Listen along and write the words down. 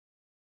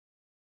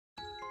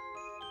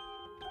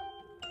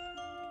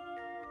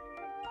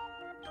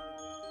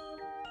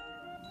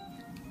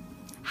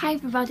Hi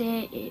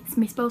everybody, it's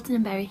Miss Bolton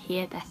and Bury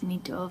here,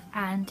 Bethany Dove,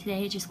 and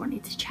today I just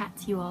wanted to chat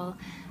to you all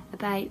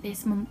about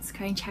this month's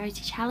Crown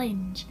Charity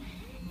Challenge.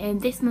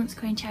 This month's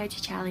Crown Charity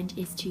Challenge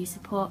is to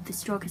support the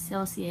Stroke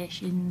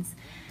Association's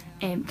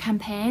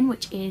campaign,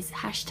 which is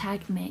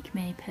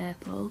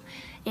 #MakeMayPurple.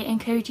 It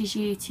encourages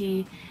you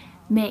to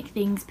make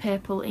things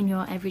purple in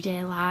your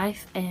everyday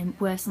life,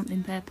 wear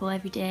something purple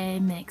every day,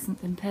 make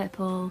something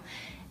purple,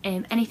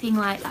 anything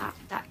like that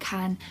that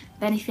can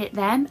benefit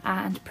them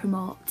and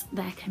promote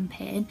their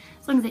campaign.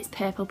 As long as it's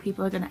purple,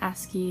 people are going to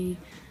ask you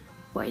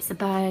what it's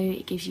about.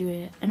 It gives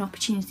you an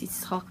opportunity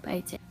to talk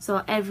about it.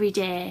 So every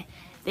day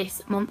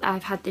this month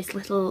I've had this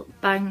little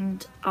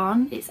band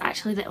on. It's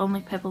actually the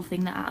only purple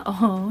thing that I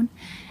own,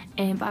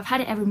 but I've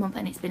had it every month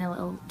and it's been a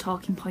little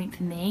talking point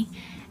for me.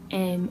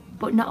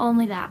 But not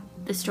only that,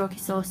 the Stroke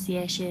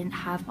Association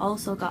have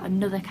also got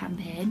another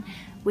campaign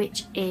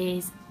which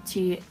is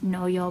to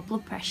know your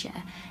blood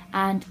pressure,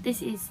 and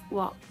this is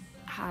what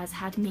has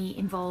had me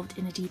involved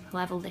in a deeper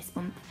level this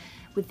month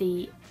with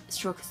the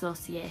Stroke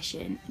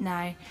Association.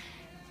 Now,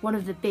 one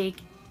of the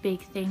big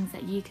things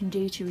that you can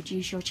do to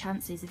reduce your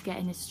chances of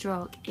getting a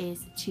stroke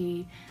is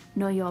to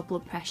know your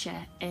blood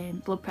pressure.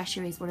 Blood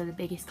pressure is one of the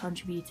biggest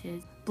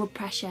contributors. Blood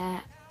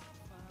pressure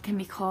can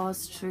be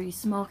caused through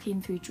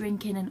smoking, through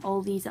drinking, and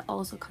all these are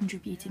also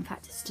contributing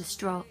factors to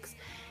strokes.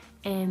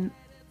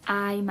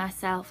 I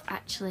myself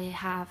actually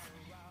have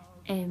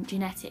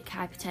genetic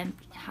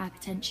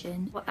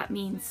hypertension. What that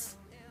means,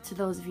 to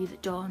those of you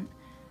that don't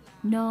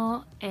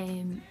know,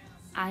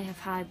 I have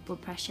high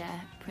blood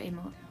pressure pretty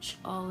much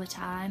all the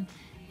time.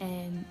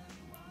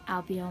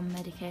 I'll be on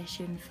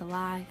medication for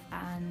life,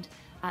 and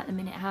at the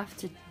minute I have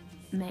to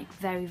make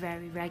very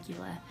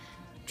regular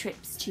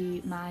trips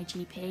to my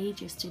GP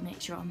just to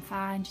make sure I'm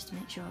fine, just to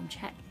make sure I'm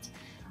checked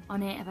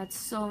on it. I've had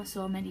so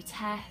many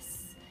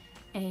tests.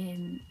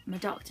 My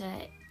doctor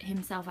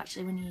himself,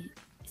 actually, when he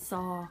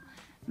saw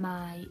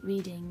my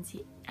readings,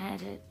 he had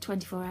a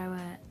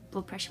 24-hour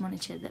blood pressure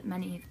monitor that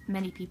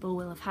many people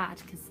will have had,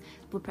 because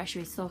blood pressure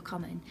is so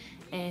common,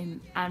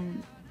 and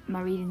my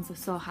readings were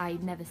so high.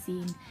 I'd never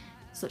seen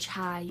such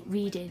high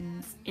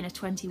readings in a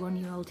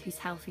 21-year-old who's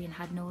healthy and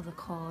had no other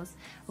cause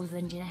other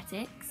than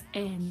genetics.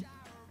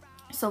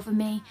 So for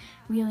me,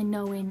 really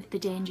knowing the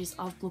dangers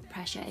of blood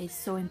pressure is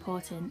so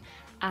important,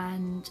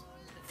 and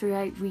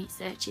throughout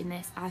researching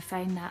this I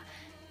found that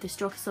the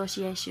Stroke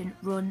Association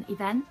run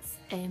events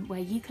where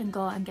you can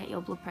go and get your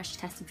blood pressure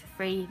tested for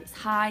free. If it's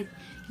high,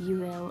 you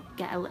will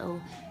get a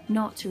little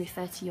note to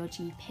refer to your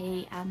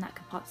GP, and that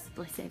could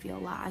possibly save your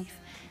life.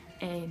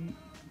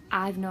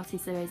 I've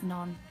noticed there is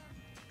none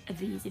of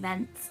these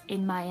events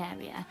in my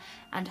area,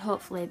 and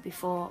hopefully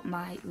before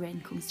my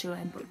reign comes to an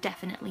end, but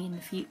definitely in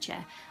the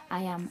future,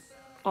 I am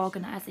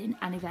organising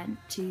an event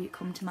to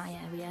come to my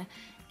area,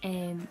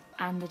 and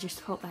I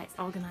just hope that it's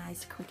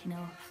organised quick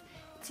enough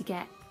to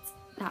get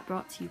that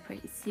brought to you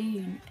pretty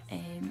soon.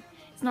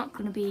 It's not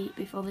going to be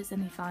before the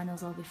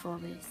semi-finals or before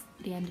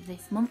the end of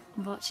this month,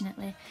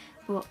 unfortunately,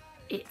 but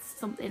it's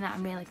something that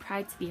I'm really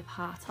proud to be a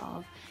part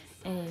of,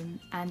 and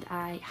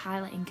I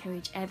highly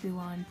encourage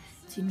everyone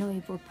to know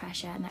your blood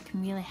pressure, and that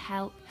can really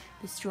help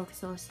the Stroke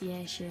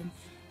Association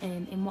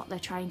in what they're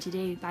trying to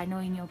do. By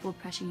knowing your blood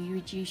pressure, you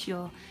reduce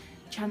your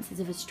chances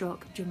of a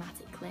stroke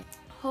dramatically.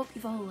 Hope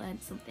you've all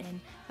learned something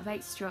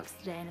about strokes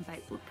today and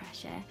about blood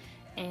pressure.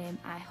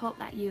 I hope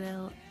that you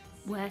will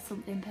wear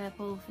something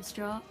purple for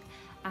stroke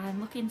and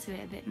look into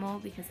it a bit more,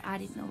 because I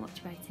didn't know much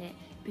about it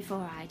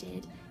before I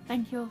did.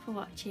 Thank you all for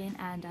watching,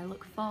 and I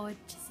look forward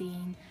to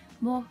seeing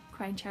more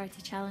Crown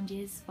Charity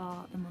Challenges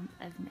for the month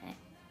of May.